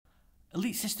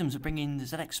Elite Systems are bringing the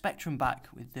ZX Spectrum back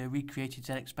with the recreated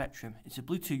ZX Spectrum. It's a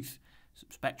Bluetooth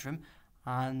Spectrum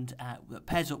and that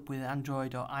pairs up with an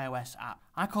Android or iOS app.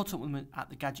 I caught up with them at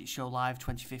the Gadget Show Live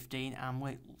 2015 and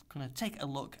we're going to take a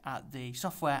look at the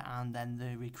software and then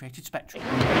the recreated Spectrum.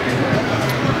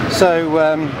 So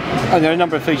there are a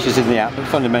number of features in the app, but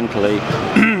fundamentally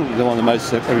the one that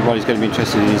most everybody's going to be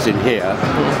interested in is in here.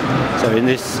 So in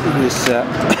this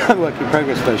work in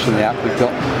progress version of the app, we've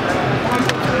got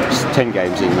 10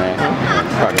 games in there,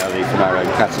 primarily from our own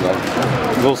catalogue.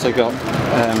 We've also got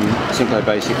Sinclair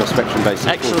Basic or Spectrum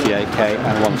Basic 48K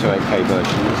and 128K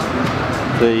versions.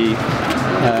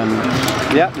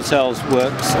 The app itself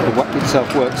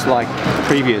works like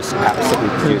previous apps that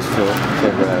we've produced for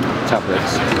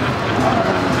tablets.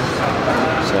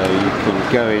 So you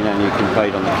can go in and you can play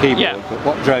it on the keyboard, but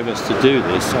what drove us to do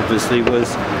this obviously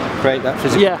was create that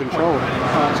physical control.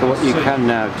 So what you can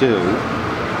now do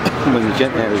when the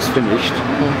jet there is finished,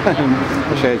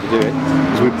 I'll show you how to do it,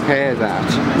 is we pair that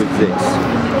with this.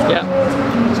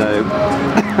 So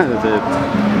the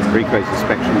recreated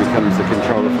Spectrum becomes the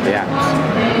controller for the apps,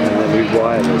 and then we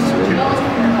wirelessly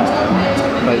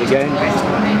play the game,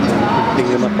 ping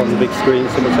them up on the big screen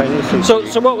simultaneously.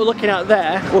 So what we're looking at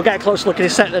there, we'll get a close look at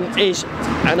this set then, is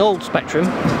an old Spectrum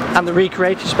and the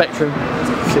recreated Spectrum.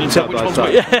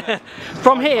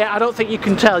 From here, I don't think you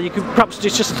can tell. You could perhaps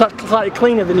just slightly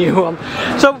cleaner than the new one.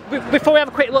 So before we have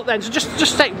a quick look then, so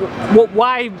just say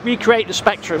why recreate the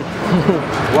Spectrum?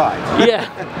 Why?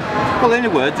 Well, in a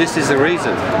word, this is the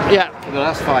reason. For the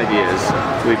last 5 years,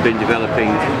 we've been developing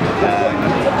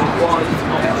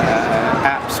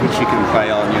apps which you can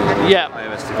play on your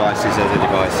iOS devices, other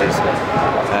devices.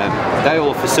 They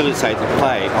all facilitate the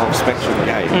play of Spectrum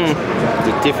games.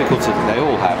 The difficulty that they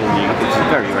all have, and it's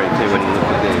very, very clear when you look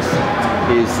at this,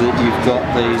 is that you've got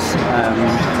these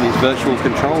virtual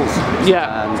controls.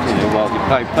 And while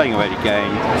you're playing away the game,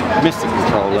 you miss the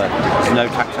controller, there's no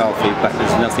tactile feedback,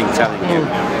 there's nothing telling you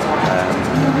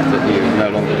that you're no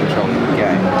longer controlling the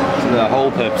game. So the whole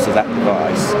purpose of that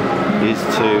device is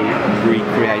to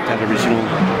recreate that original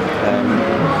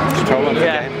control of the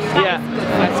game.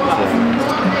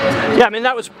 I mean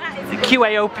that was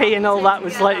QAOP and all that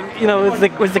was like,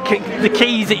 was the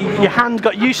keys that your hand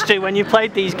got used to when you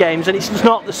played these games, and it's just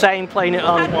not the same playing it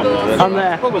on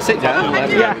there. Well, we'll sit down and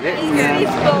have a look at it.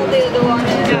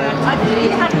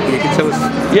 You can tell us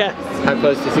how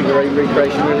close do you think the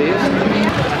recreation really is?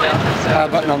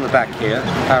 Button on the back here,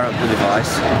 power up the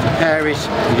device. To pair it,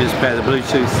 you just pair the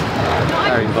Bluetooth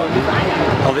pairing button.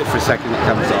 Hold it for a second, it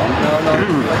comes on.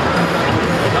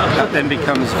 That then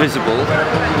becomes visible.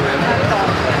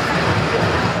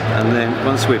 And then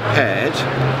once we're paired,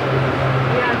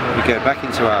 we go back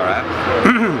into our app.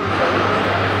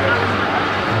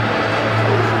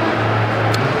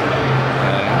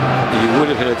 You would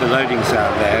have heard the loading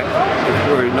sound there,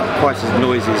 it's not quite as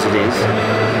noisy as it is.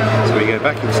 So we go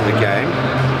back into the game.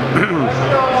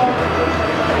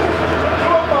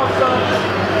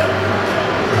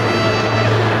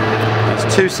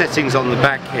 There's two settings on the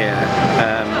back here,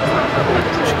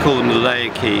 which we call them the layer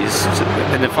keys.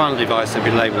 In the final device they'll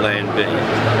be labelled A and B.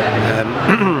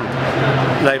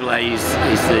 Label A is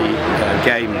the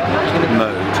game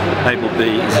mode, label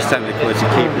B is the standard QWERTY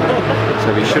keyboard.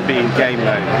 So we should be in game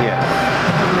mode here.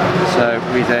 So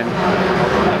we then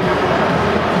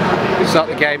start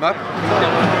the game up.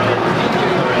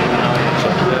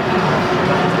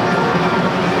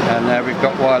 And now we've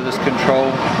got wireless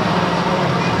control.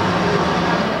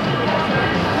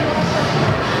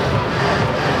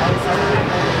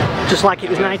 Just like it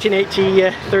was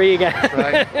 1983 again.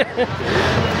 Right.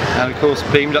 And of course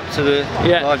beamed up to the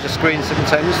larger screen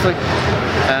simultaneously.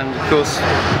 And of course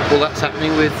all that's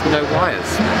happening with no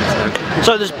wires.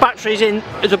 So there's batteries in,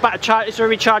 is there a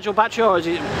rechargeable battery or is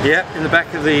it? Yeah, in the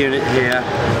back of the unit here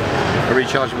are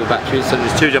rechargeable batteries, so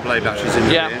there's two AA batteries in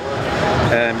here.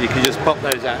 You can just pop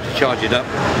those out to charge it up.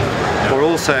 Or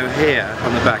also here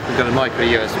on the back we've got a micro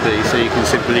USB, so you can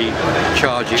simply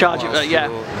charge it whilst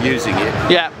you're using it,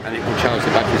 and it will charge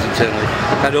the batteries internally.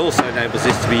 That also enables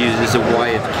this to be used as a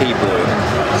wired keyboard.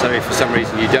 So if for some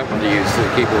reason you don't want to use the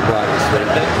keyboard wireless, then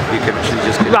you can actually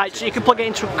just right. So you can plug it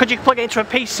into. Could you plug it into a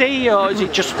PC, or is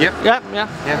it just? So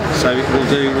it will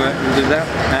do that,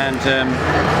 and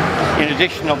in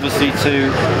addition, obviously, to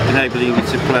enabling you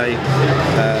to play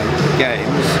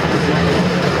games,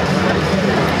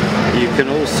 you can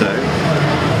also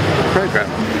program.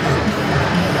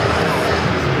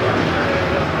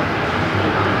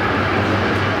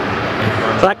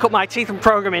 So I cut my teeth in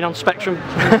programming on Spectrum.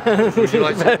 Would you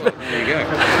like to? There you go.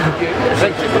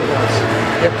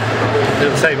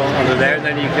 It'll save on under there, and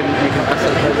then you can pass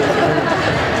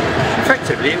it.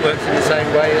 effectively it works in the same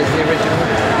way as the original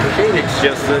machine. It's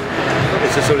just that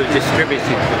it's a sort of distributed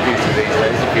computer these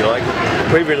days, if you like.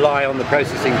 We rely on the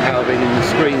processing power being in the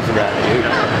screens around you,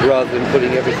 rather than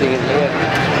putting everything in here.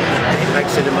 It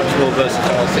makes it a much more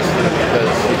versatile system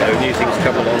because, you know, new things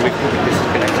come along. This is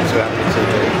connected to Apple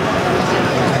TV.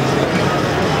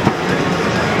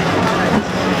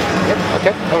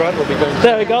 Okay, alright, we'll be going.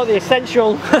 There we go, the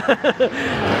essential.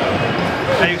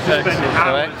 I used to spend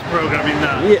hours programming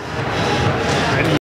that. Yeah.